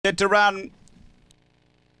set to run.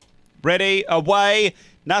 Ready, away.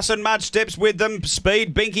 Nuss and Much steps with them.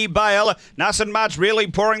 Speed, Binky Bale. Nuss and Much really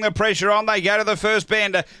pouring the pressure on. They go to the first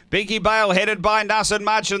bend. Binky Bale headed by Nuss and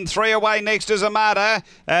Much, and 3 away next is Amada.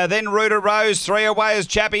 Then Ruta Rose. 3 away is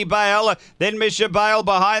Chappie Bale. Then Mr. Bale.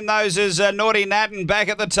 Behind those is Naughty Nat, and back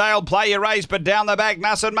at the tail. Play Your Race, but down the back,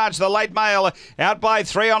 Nuss and Much, the late male. Out by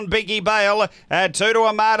 3 on Binky Bale. 2 to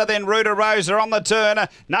Amada, then Ruta Rose are on the turn.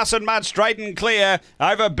 Nuss and Much straight and clear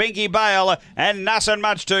over Binky Bale, and Nuss and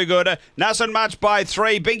Much too good. Nuss and Much by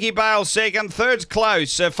 3. Binky Bale second, third's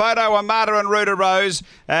close. Photo Amada and Ruta Rose.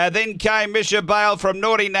 Then came Misha Bale from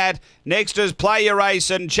Naughty Nat. Next is Play Your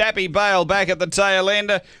Race and Chappie Bale back at the tail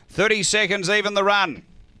end. 30 seconds even the run.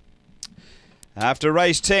 After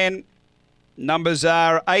race 10, numbers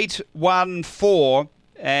are 8, 1, 4,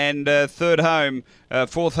 and fourth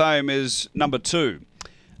home is number 2.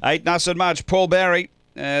 8 Nuss and Much, Paul Barry,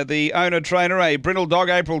 the owner-trainer, a Brindle dog,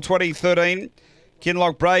 April 2013.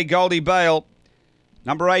 Kinloch Bray, Goldie Bale.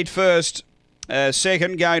 Number 8 first.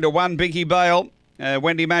 Second going to 1, Binky Bale.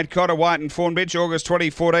 Wendy Matt Cotter, White and Fawnbitch, August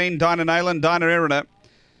 2014. Dinah Nayland, Dinah Erina.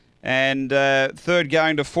 And third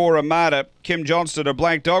going to 4, Amada. Kim Johnston, a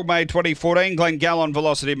Black Dog, May 2014. Glen Gallon,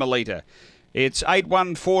 Velocity Melita. It's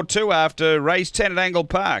 8-1-4-2 after race 10 at Angle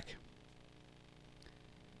Park.